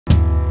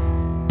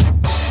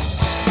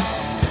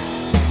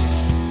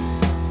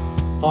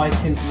Hi,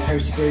 Tim from the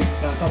Heresy group.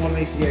 Now, I've done one of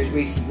these videos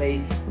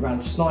recently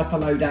around sniper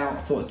loadout.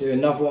 I thought I'd do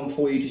another one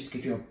for you just to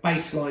give you a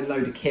baseline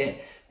load of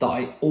kit that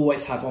I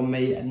always have on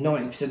me, and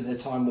 90% of the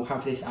time will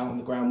have this out on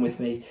the ground with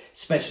me,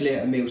 especially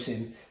at a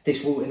Milsim.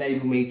 This will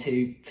enable me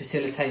to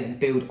facilitate and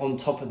build on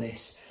top of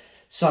this.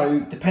 So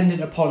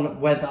dependent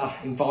upon weather,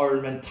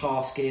 environment,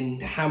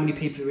 tasking, how many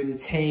people are in the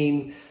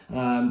team,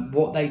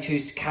 what they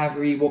choose to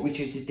carry, what we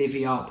choose to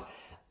divvy up,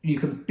 you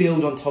can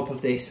build on top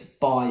of this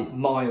by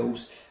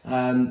miles.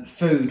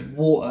 Food,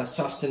 water,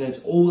 sustenance,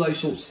 all those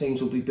sorts of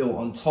things will be built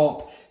on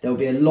top. There'll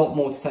be a lot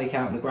more to take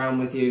out on the ground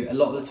with you. A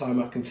lot of the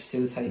time I can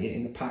facilitate it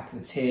in the pack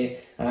that's here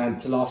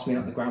to last me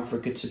out on the ground for a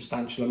good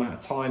substantial amount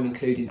of time,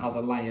 including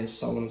other layers,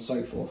 so on and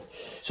so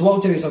forth. So what I'll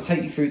do is I'll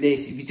take you through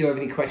this. If you do have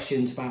any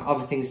questions about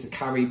other things to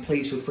carry,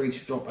 please feel free to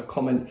drop a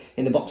comment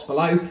in the box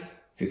below. If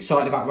you're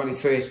excited about running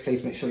through this,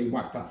 please make sure you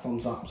whack that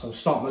thumbs up. So I'll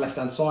start on the left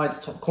hand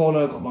side, top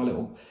corner, got my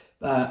little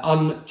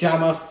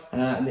unjammer,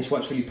 and this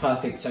works really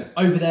perfect. So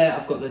over there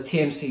I've got the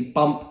TMC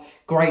bump,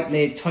 great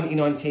lid,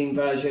 2019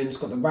 version. It's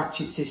got the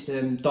ratchet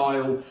system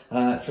dial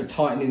for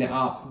tightening it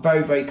up,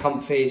 very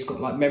comfy. It's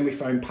got like memory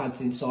foam pads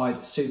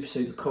inside,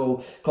 super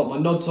cool. Got my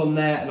nods on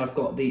there, and I've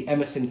got the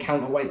Emerson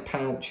counterweight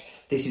pouch.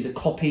 This is a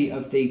copy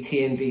of the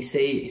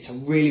TNVC. It's a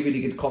really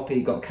good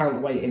copy. Got a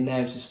counterweight in there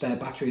and some spare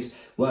batteries.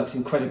 Works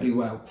incredibly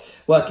well.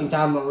 Working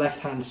down on the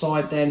left hand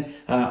side then,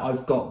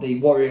 I've got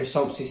the Warrior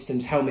Assault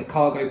Systems helmet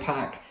cargo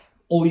pack.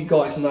 All you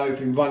guys know, I've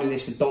been running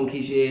this for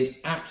donkey's years.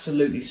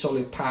 Absolutely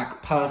solid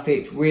pack,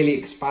 perfect,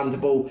 really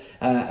expandable,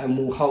 and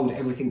will hold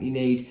everything you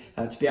need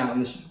to be out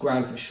on the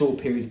ground for a short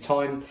period of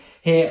time.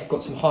 Here I've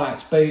got some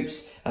Hi-Ax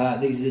boots.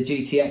 These are the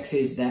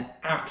GTXs. They're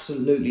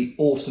absolutely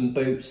awesome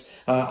boots.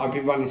 I've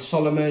been running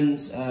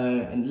Solomon's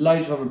and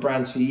loads of other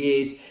brands for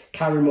years.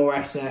 Carrymore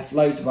SF,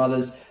 loads of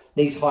others.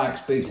 These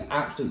Hi-Ax boots are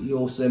absolutely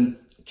awesome.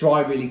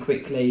 Dry really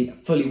quickly,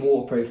 fully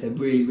waterproof. They're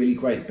really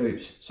great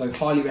boots. So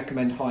highly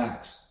recommend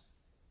Hi-Ax.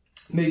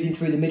 Moving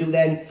through the middle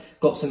then,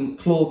 got some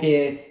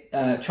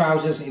Clawgear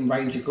trousers in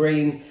Ranger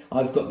Green.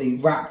 I've got the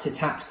Raptor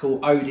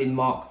Tactical Odin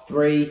Mark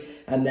III,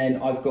 and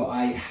then I've got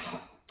a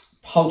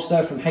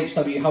holster from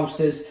HW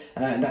Holsters,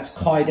 and that's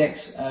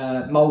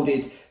Kydex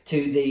moulded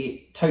to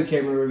the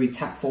Tokyo Marui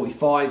TAC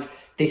 45.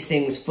 This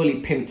thing was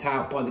fully pimped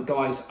out by the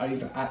guys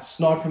over at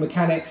Sniper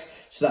Mechanics,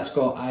 so that's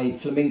got a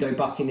flamingo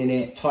bucking in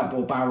it, tight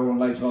bore barrel, and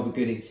loads of other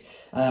goodies.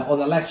 On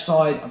the left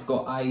side, I've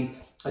got a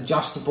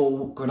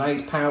adjustable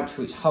grenade pouch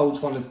which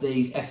holds one of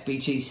these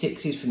FBG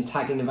 6s from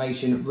Tag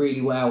Innovation really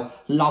well.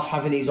 Love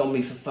having these on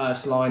me for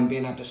first line,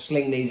 being able to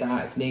sling these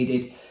out if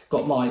needed.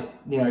 Got my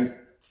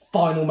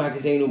final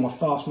magazine or my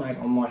fast mag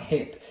on my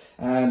hip.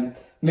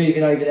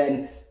 Moving over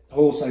then,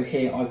 also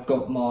here I've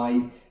got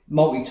my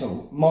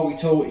multi-tool.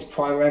 Multi-tool is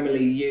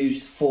primarily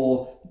used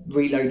for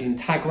reloading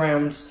tag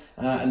rounds,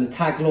 and the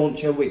tag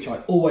launcher, which I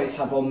always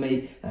have on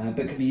me, but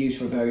can be used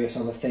for various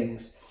other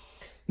things.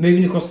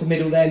 Moving across the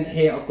middle then,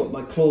 here I've got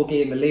my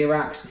Clawgear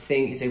Milirax. This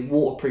thing is a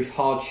waterproof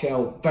hard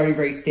shell,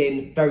 very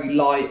thin, very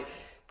light,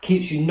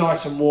 keeps you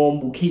nice and warm,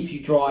 will keep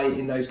you dry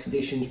in those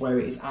conditions where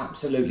it is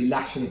absolutely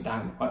lashing it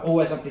down. I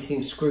always have this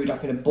thing screwed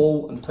up in a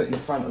ball and put in the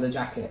front of the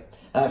jacket,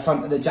 in the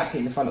front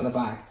of the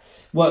bag.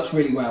 Works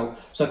really well.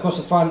 So across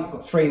the front, I've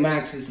got 3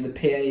 mags. These are the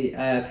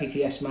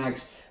PTS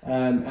mags,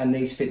 and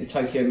these fit the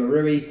Tokyo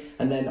Marui.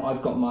 And then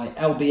I've got my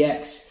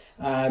LBX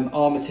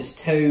Armatus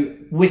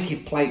 2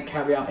 wicked plate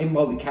carrier in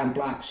multicam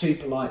black,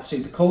 super light,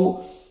 super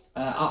cool.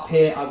 Up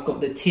here I've got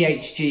the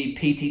THG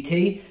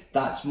PTT.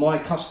 That's my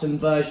custom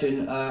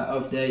version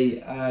of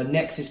the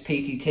Nexus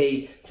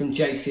PTT from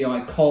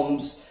JCI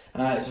Comms.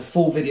 It's a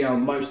full video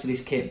on most of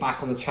this kit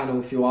back on the channel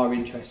if you are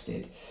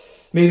interested.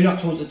 Moving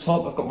up towards the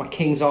top, I've got my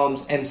King's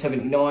Arms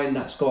M79.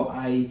 That's got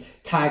a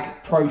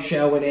Tag Pro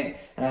shell in it,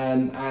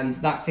 and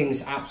that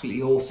thing's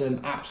absolutely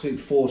awesome. Absolute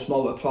force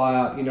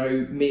multiplier. You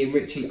know, me and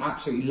Richie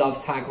absolutely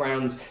love tag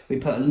rounds. We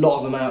put a lot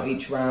of them out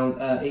each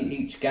round,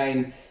 each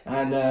game,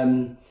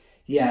 and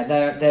yeah,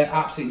 they're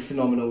absolutely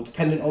phenomenal.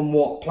 Depending on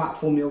what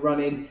platform you're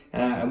running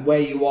and where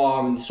you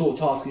are and the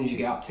sort of taskings you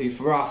get up to.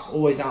 For us,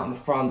 always out in the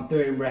front,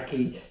 doing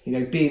recce,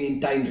 being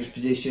in dangerous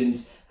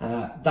positions.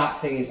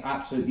 That thing is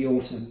absolutely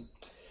awesome.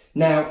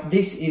 Now,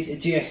 this is a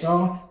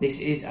GSR. This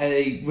is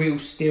a real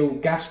steel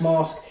gas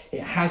mask.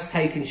 It has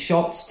taken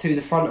shots to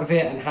the front of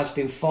it and has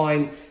been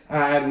fine.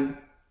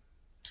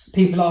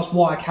 People ask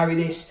why I carry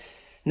this.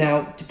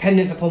 Now,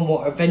 depending upon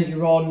what event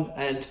you're on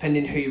and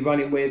depending who you're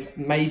running with,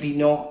 maybe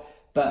not,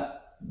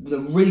 but the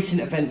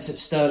recent events at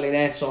Sterling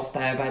Airsoft,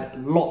 they have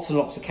had lots and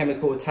lots of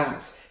chemical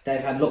attacks.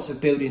 They've had lots of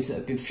buildings that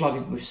have been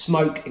flooded with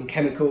smoke and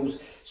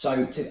chemicals.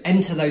 So to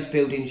enter those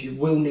buildings, you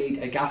will need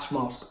a gas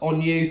mask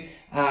on you.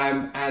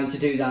 And to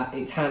do that,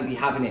 it's handy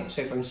having it.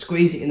 So if I can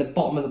squeeze it in the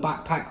bottom of the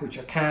backpack, which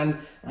I can,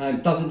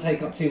 doesn't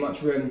take up too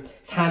much room,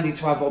 it's handy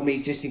to have on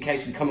me just in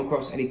case we come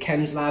across any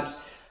chems labs.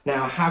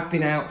 Now, I have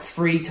been out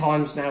 3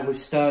 times now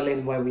with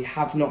Sterling where we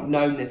have not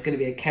known there's going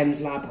to be a chems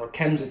lab or a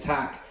chems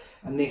attack,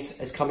 and this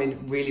has come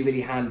in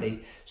really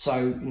handy.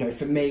 So,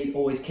 for me,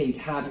 always key to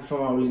have if I'm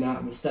rolling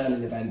out in the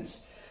Sterling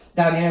events.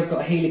 Down here I've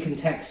got a Helican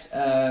Tex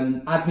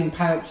admin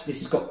pouch. This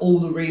has got all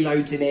the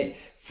reloads in it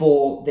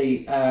for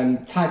the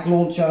tag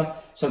launcher.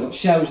 So I've got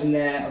shells in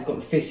there, I've got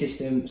the fist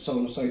system, so on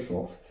and so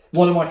forth.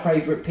 One of my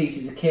favourite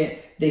pieces of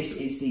kit, this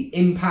is the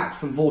Impact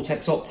from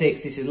Vortex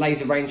Optics. This is a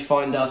laser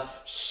rangefinder,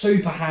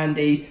 super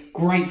handy,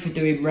 great for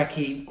doing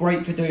recce,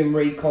 great for doing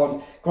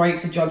recon, great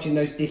for judging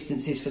those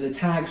distances for the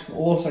tags, but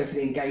also for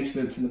the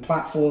engagement from the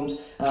platforms.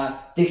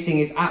 This thing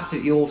is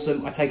absolutely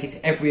awesome. I take it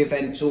to every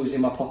event, it's always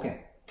in my pocket.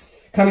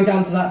 Coming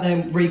down to that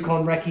then,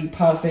 recon, recce,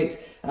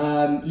 perfect.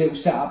 Little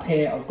setup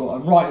here, I've got a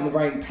Right in the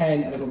Rain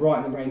pen and I've got a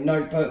Right in the Rain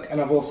notebook,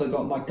 and I've also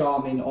got my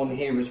Garmin on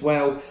here as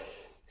well.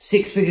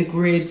 6-figure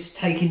grids,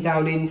 taking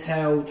down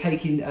intel,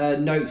 taking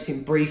notes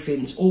in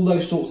briefings, all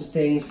those sorts of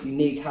things. You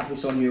need to have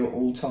this on you at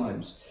all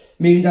times.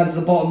 Moving down to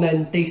the bottom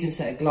then, decent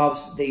set of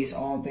gloves. These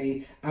are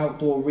the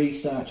Outdoor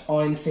Research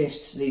Iron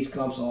Fists. These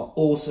gloves are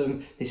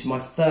awesome. This is my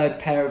 3rd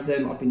pair of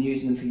them. I've been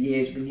using them for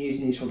years. I've been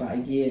using these for about a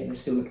year and they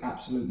still look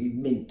absolutely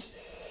mint.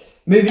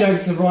 Moving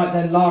over to the right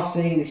then, last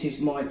thing, this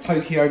is my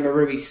Tokyo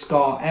Marui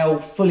Scar L,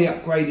 fully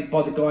upgraded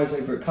by the guys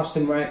over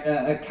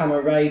at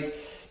Camo Raids.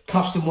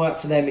 Custom work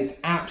for them is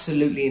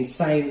absolutely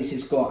insane. This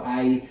has got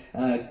a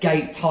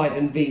Gate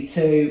Titan V2,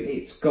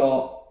 it's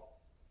got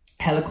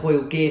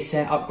helicoil gear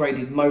set,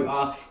 upgraded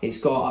motor, it's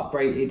got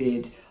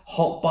upgraded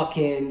hot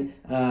bucking,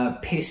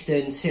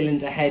 piston,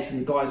 cylinder head from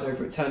the guys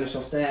over at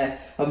Turnersoft there.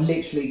 I've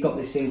literally got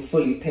this thing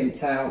fully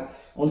pimped out.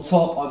 On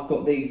top, I've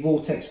got the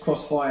Vortex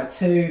Crossfire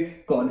 2,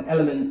 got an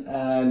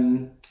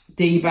Element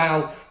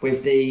D-bow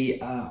with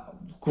the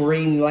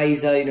green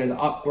laser, you know, the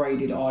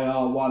upgraded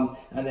IR one,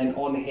 and then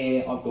on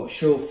here I've got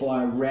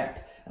Surefire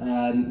Rep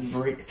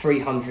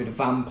 300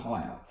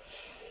 Vampire.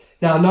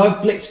 Now, I know I've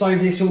blitzed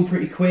over this all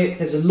pretty quick.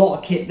 There's a lot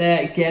of kit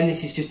there. Again,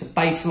 this is just a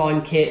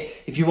baseline kit.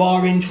 If you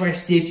are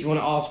interested, if you want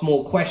to ask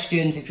more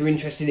questions, if you're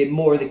interested in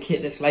more of the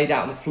kit that's laid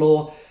out on the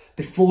floor,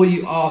 before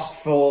you ask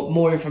for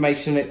more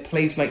information on it,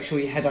 please make sure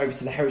you head over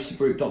to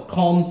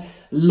theheresygroup.com. A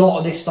lot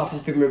of this stuff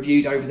has been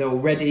reviewed over there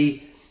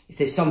already. If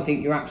there's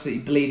something you're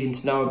absolutely bleeding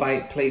to know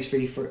about, please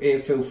feel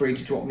free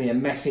to drop me a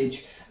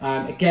message.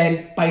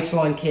 Again,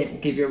 baseline kit will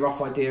give you a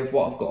rough idea of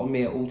what I've got on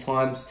me at all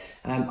times.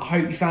 I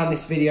hope you found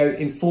this video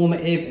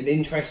informative and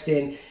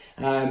interesting.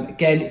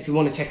 Again, if you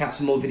want to check out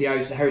some more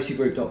videos,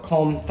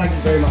 theheresygroup.com. Thank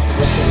you very much for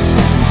watching.